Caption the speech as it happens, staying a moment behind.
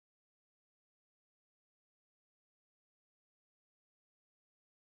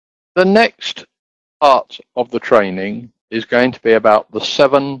The next part of the training is going to be about the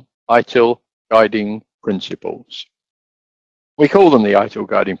 7 Itil guiding principles. We call them the Itil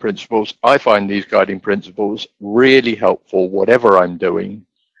guiding principles. I find these guiding principles really helpful whatever I'm doing.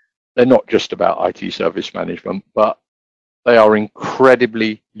 They're not just about IT service management, but they are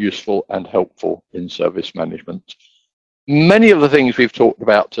incredibly useful and helpful in service management. Many of the things we've talked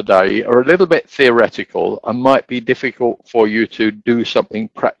about today are a little bit theoretical and might be difficult for you to do something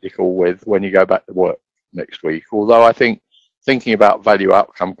practical with when you go back to work next week. Although I think thinking about value,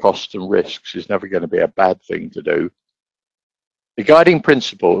 outcome, costs and risks is never going to be a bad thing to do. The guiding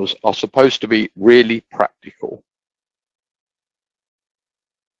principles are supposed to be really practical.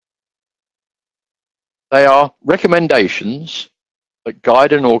 They are recommendations that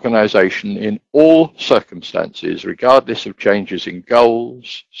guide an organization in all circumstances, regardless of changes in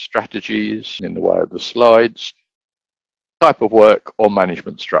goals, strategies, in the way of the slides, type of work or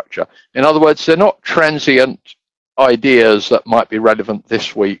management structure. In other words, they're not transient ideas that might be relevant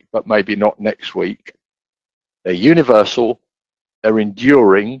this week, but maybe not next week. They're universal, they're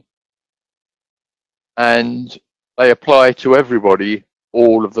enduring, and they apply to everybody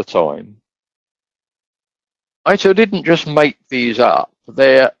all of the time. Itil didn't just make these up.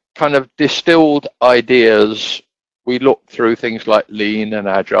 They're kind of distilled ideas. We looked through things like Lean and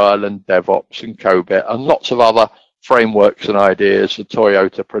Agile and DevOps and COBIT and lots of other frameworks and ideas, the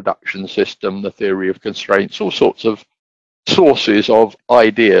Toyota production system, the theory of constraints, all sorts of sources of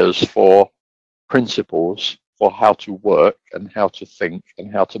ideas for principles for how to work and how to think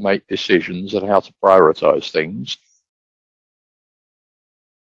and how to make decisions and how to prioritize things.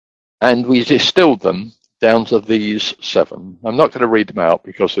 And we distilled them down to these 7. I'm not going to read them out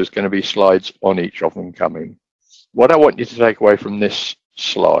because there's going to be slides on each of them coming. What I want you to take away from this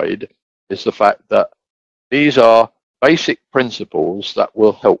slide is the fact that these are basic principles that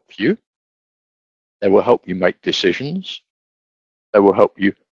will help you. They will help you make decisions. They will help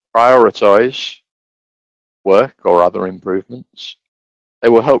you prioritize work or other improvements. They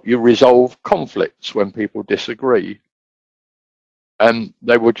will help you resolve conflicts when people disagree. And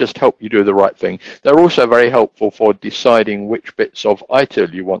they will just help you do the right thing. They're also very helpful for deciding which bits of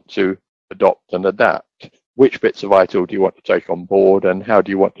Itil you want to adopt and adapt. Which bits of Itil do you want to take on board and how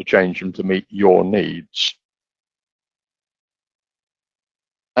do you want to change them to meet your needs?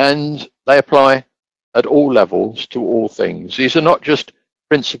 And they apply at all levels to all things. These are not just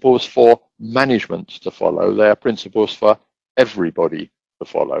principles for management to follow. They are principles for everybody to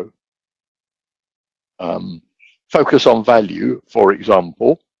follow. Focus on value, for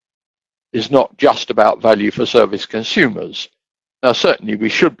example, is not just about value for service consumers. Now, certainly we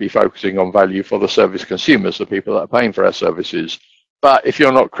should be focusing on value for the service consumers, the people that are paying for our services. But if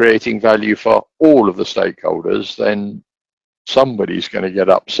you're not creating value for all of the stakeholders, then somebody's going to get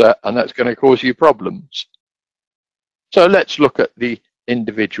upset and that's going to cause you problems. So let's look at the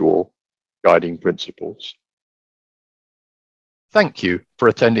individual guiding principles. Thank you for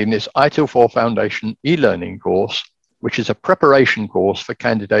attending this Itil 4 Foundation e-learning course, which is a preparation course for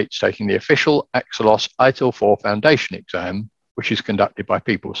candidates taking the official AXELOS Itil 4 Foundation exam, which is conducted by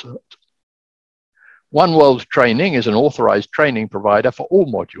PeopleCert. One World Training is an authorized training provider for all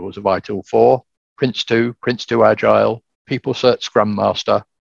modules of Itil 4, Prince2, Prince2 Agile, PeopleCert Scrum Master,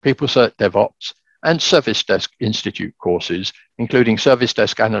 PeopleCert DevOps, and Service Desk Institute courses, including Service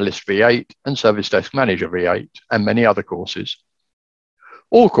Desk Analyst V8 and Service Desk Manager V8, and many other courses.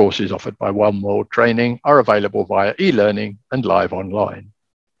 All courses offered by One World Training are available via e-learning and live online.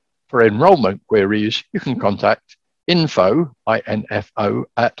 For enrollment queries, you can contact info, I-N-F-O,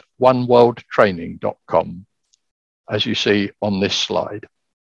 at oneworldtraining.com, as you see on this slide.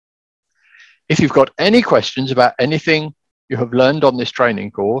 If you've got any questions about anything you have learned on this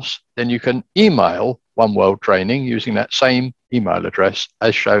training course, then you can email One World Training using that same email address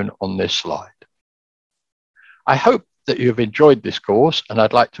as shown on this slide. I hope that you have enjoyed this course, and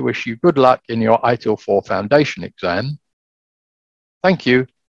I'd like to wish you good luck in your Itil 4 Foundation exam. Thank you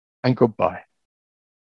and goodbye.